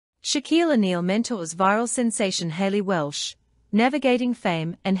Shaquille O'Neal mentors viral sensation Hailey Welch, navigating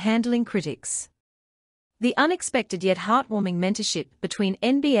fame and handling critics. The unexpected yet heartwarming mentorship between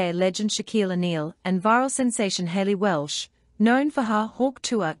NBA legend Shaquille O'Neal and viral sensation Hailey Welch, known for her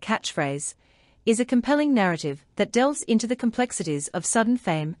Tuah catchphrase, is a compelling narrative that delves into the complexities of sudden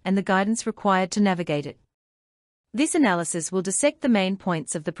fame and the guidance required to navigate it. This analysis will dissect the main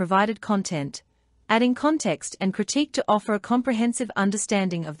points of the provided content, adding context and critique to offer a comprehensive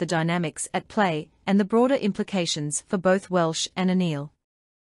understanding of the dynamics at play and the broader implications for both Welch and O'Neal.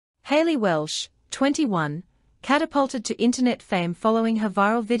 Hailey Welch, 21, catapulted to internet fame following her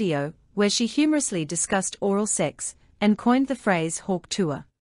viral video, where she humorously discussed oral sex and coined the phrase Tuah.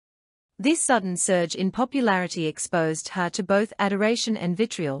 This sudden surge in popularity exposed her to both adoration and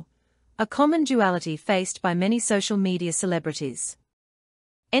vitriol, a common duality faced by many social media celebrities.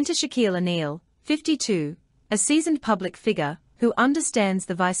 Enter Shaquille O'Neal, 52, a seasoned public figure who understands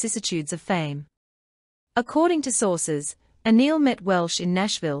the vicissitudes of fame. According to sources, O'Neal met Welch in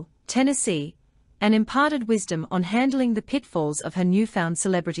Nashville, Tennessee, and imparted wisdom on handling the pitfalls of her newfound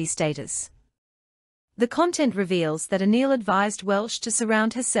celebrity status. The content reveals that O'Neal advised Welch to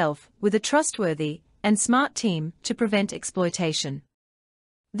surround herself with a trustworthy and smart team to prevent exploitation.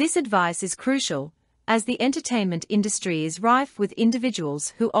 This advice is crucial, as the entertainment industry is rife with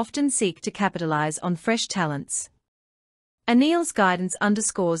individuals who often seek to capitalize on fresh talents. O'Neal's guidance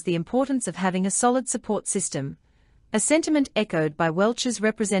underscores the importance of having a solid support system, a sentiment echoed by Welch's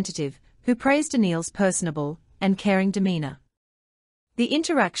representative, who praised O'Neal's personable and caring demeanor. The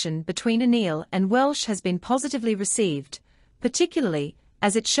interaction between O'Neal and Welch has been positively received, particularly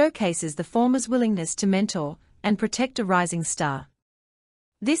as it showcases the former's willingness to mentor and protect a rising star.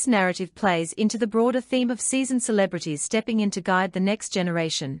 This narrative plays into the broader theme of seasoned celebrities stepping in to guide the next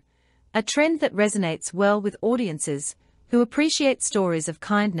generation, a trend that resonates well with audiences who appreciate stories of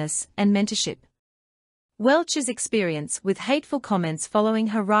kindness and mentorship. Welch's experience with hateful comments following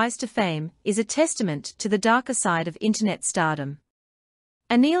her rise to fame is a testament to the darker side of internet stardom.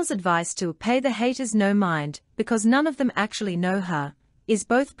 O'Neal's advice to pay the haters no mind because none of them actually know her is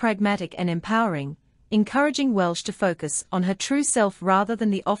both pragmatic and empowering, encouraging Welch to focus on her true self rather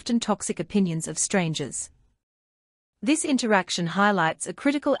than the often toxic opinions of strangers. This interaction highlights a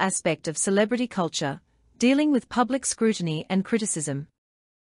critical aspect of celebrity culture, dealing with public scrutiny and criticism.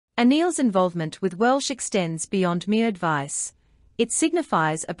 O'Neal's involvement with Welch extends beyond mere advice. It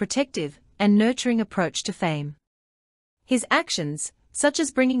signifies a protective and nurturing approach to fame. His actions, such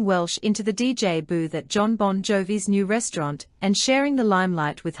as bringing Welch into the DJ booth at Jon Bon Jovi's new restaurant and sharing the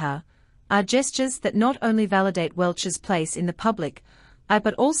limelight with her, are gestures that not only validate Welch's place in the public eye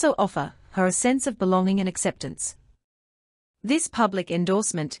but also offer her a sense of belonging and acceptance. This public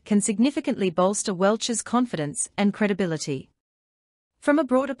endorsement can significantly bolster Welch's confidence and credibility. From a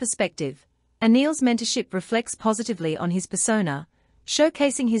broader perspective, O'Neal's mentorship reflects positively on his persona,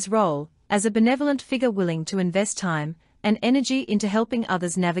 showcasing his role as a benevolent figure willing to invest time and energy into helping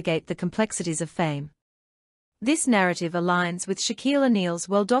others navigate the complexities of fame. This narrative aligns with Shaquille O'Neal's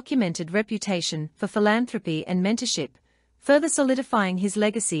well-documented reputation for philanthropy and mentorship, further solidifying his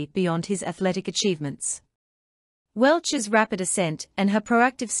legacy beyond his athletic achievements. Welch's rapid ascent and her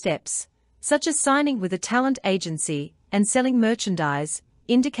proactive steps, such as signing with a talent agency and selling merchandise,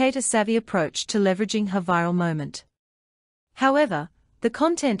 indicate a savvy approach to leveraging her viral moment. However, the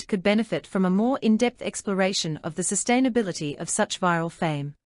content could benefit from a more in-depth exploration of the sustainability of such viral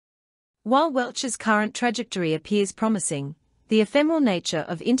fame. While Welch's current trajectory appears promising, the ephemeral nature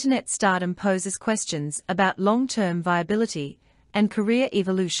of internet stardom poses questions about long-term viability and career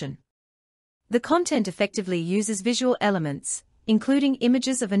evolution. The content effectively uses visual elements, including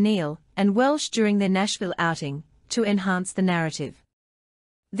images of O'Neal and Welch during their Nashville outing, to enhance the narrative.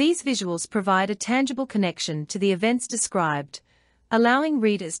 These visuals provide a tangible connection to the events described, allowing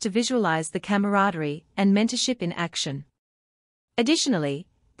readers to visualize the camaraderie and mentorship in action. Additionally,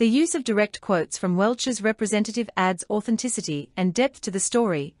 the use of direct quotes from Welch's representative adds authenticity and depth to the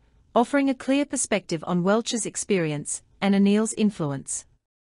story, offering a clear perspective on Welch's experience and O'Neal's influence.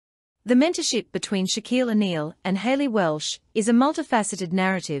 The mentorship between Shaquille O'Neal and Hailey Welch is a multifaceted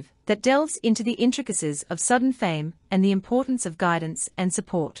narrative that delves into the intricacies of sudden fame and the importance of guidance and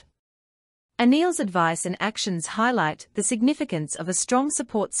support. O'Neal's advice and actions highlight the significance of a strong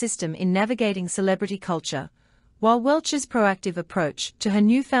support system in navigating celebrity culture, while Welch's proactive approach to her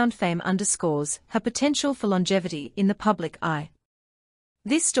newfound fame underscores her potential for longevity in the public eye.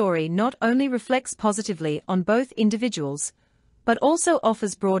 This story not only reflects positively on both individuals, but also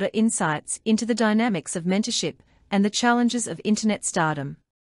offers broader insights into the dynamics of mentorship and the challenges of internet stardom.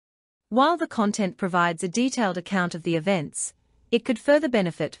 While the content provides a detailed account of the events, it could further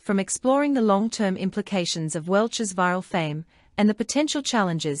benefit from exploring the long-term implications of Welch's viral fame and the potential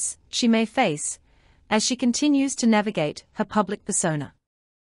challenges she may face as she continues to navigate her public persona.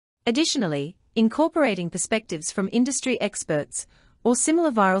 Additionally, incorporating perspectives from industry experts or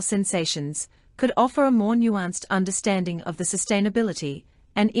similar viral sensations could offer a more nuanced understanding of the sustainability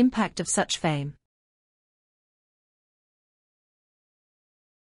and impact of such fame.